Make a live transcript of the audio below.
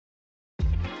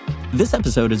This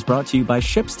episode is brought to you by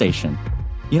ShipStation.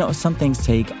 You know, some things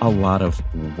take a lot of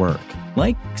work,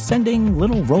 like sending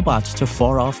little robots to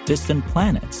far-off distant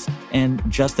planets. And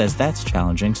just as that's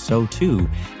challenging, so too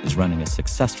is running a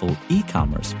successful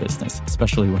e-commerce business,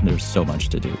 especially when there's so much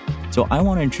to do. So I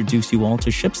want to introduce you all to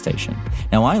ShipStation.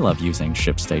 Now, I love using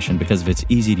ShipStation because of its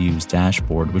easy-to-use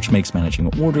dashboard, which makes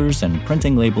managing orders and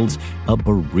printing labels a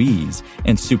breeze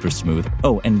and super smooth.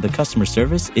 Oh, and the customer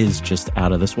service is just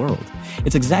out of this world.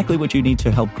 It's exactly what you need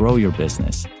to help grow your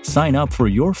business. Sign up for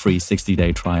your free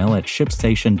 60-day trial at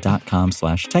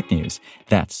shipstation.com/technews.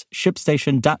 That's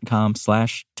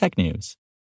shipstation.com/technews.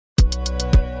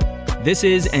 This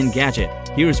is Engadget.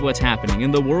 Here's what's happening in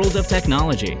the world of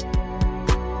technology.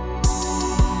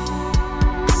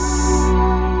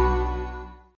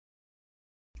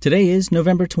 Today is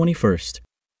November 21st.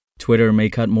 Twitter may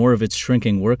cut more of its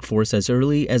shrinking workforce as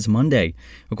early as Monday.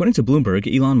 According to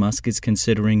Bloomberg, Elon Musk is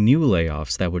considering new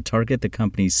layoffs that would target the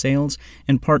company's sales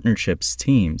and partnerships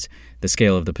teams. The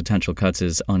scale of the potential cuts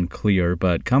is unclear,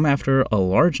 but come after a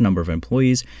large number of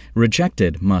employees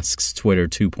rejected Musk's Twitter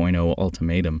 2.0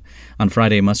 ultimatum. On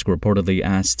Friday, Musk reportedly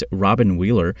asked Robin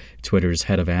Wheeler, Twitter's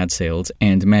head of ad sales,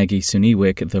 and Maggie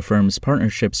Suniwick, the firm's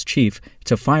partnerships chief,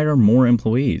 to fire more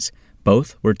employees.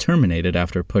 Both were terminated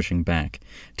after pushing back.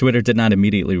 Twitter did not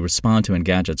immediately respond to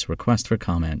Engadget's request for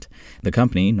comment. The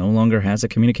company no longer has a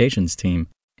communications team.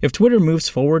 If Twitter moves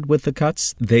forward with the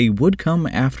cuts, they would come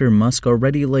after Musk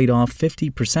already laid off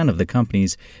 50% of the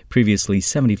company's previously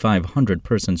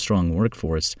 7,500-person-strong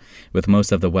workforce. With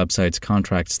most of the website's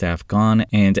contract staff gone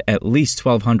and at least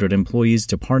 1,200 employees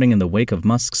departing in the wake of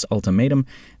Musk's ultimatum,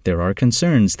 there are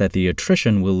concerns that the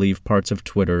attrition will leave parts of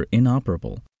Twitter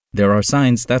inoperable. There are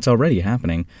signs that's already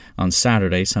happening. On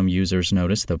Saturday, some users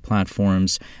noticed the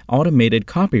platform's automated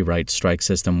copyright strike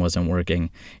system wasn't working.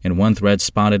 In one thread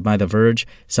spotted by The Verge,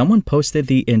 someone posted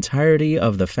the entirety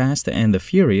of the Fast and the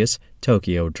Furious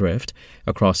Tokyo Drift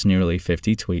across nearly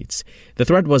 50 tweets. The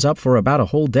thread was up for about a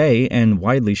whole day and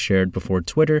widely shared before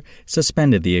Twitter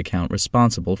suspended the account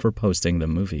responsible for posting the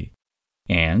movie.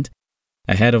 And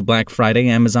ahead of Black Friday,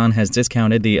 Amazon has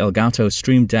discounted the Elgato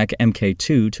Stream Deck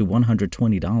MK2 to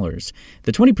 $120.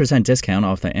 The 20% discount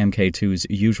off the MK2's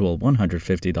usual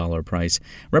 $150 price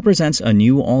represents a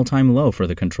new all-time low for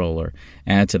the controller.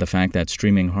 Add to the fact that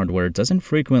streaming hardware doesn't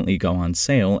frequently go on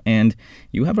sale, and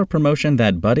you have a promotion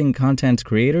that budding content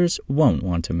creators won't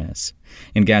want to miss.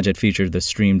 Engadget featured the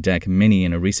Stream Deck Mini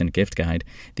in a recent gift guide.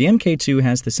 The MK2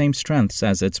 has the same strengths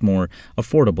as its more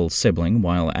affordable sibling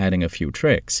while adding a few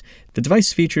tricks. The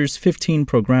device features 15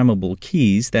 programmable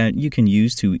keys that you can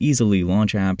use to easily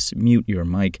launch apps, mute your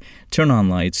mic, turn on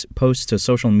lights, post to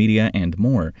social media, and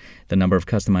more. The number of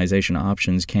customization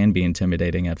options can be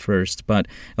intimidating at first, but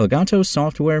Elgato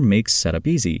software makes setup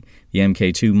easy. The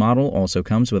MK2 model also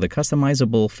comes with a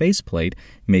customizable faceplate,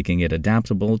 making it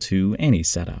adaptable to any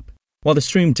setup. While the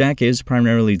Stream Deck is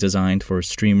primarily designed for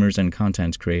streamers and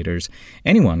content creators,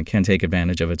 anyone can take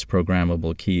advantage of its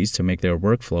programmable keys to make their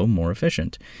workflow more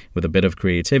efficient. With a bit of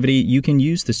creativity, you can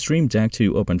use the Stream Deck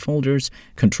to open folders,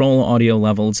 control audio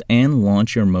levels, and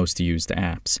launch your most used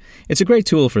apps. It's a great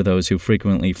tool for those who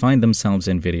frequently find themselves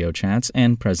in video chats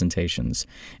and presentations.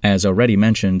 As already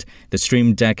mentioned, the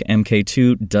Stream Deck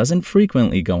MK2 doesn't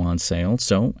frequently go on sale,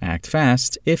 so act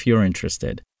fast if you're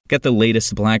interested. Get the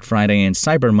latest Black Friday and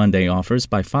Cyber Monday offers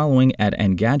by following at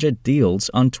Engadget Deals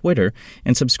on Twitter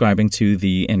and subscribing to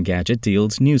the Engadget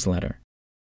Deals newsletter.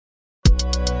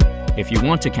 If you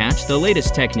want to catch the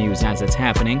latest tech news as it's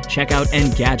happening, check out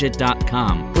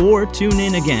Engadget.com or tune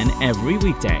in again every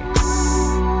weekday.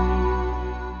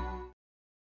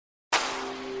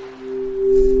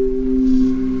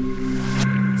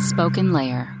 Spoken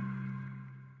Layer.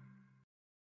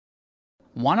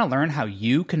 Want to learn how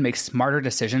you can make smarter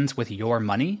decisions with your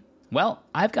money? Well,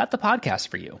 I've got the podcast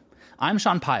for you. I'm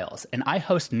Sean Piles, and I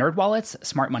host NerdWallet's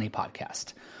Smart Money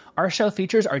Podcast. Our show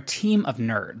features our team of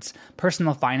nerds,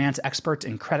 personal finance experts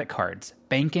in credit cards,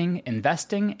 banking,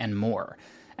 investing, and more.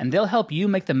 And they'll help you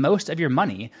make the most of your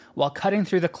money while cutting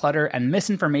through the clutter and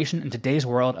misinformation in today's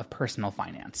world of personal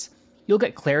finance. You'll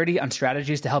get clarity on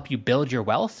strategies to help you build your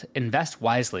wealth, invest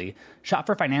wisely, shop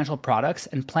for financial products,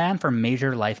 and plan for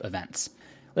major life events.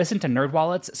 Listen to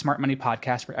NerdWallet's Smart Money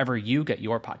Podcast wherever you get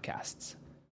your podcasts.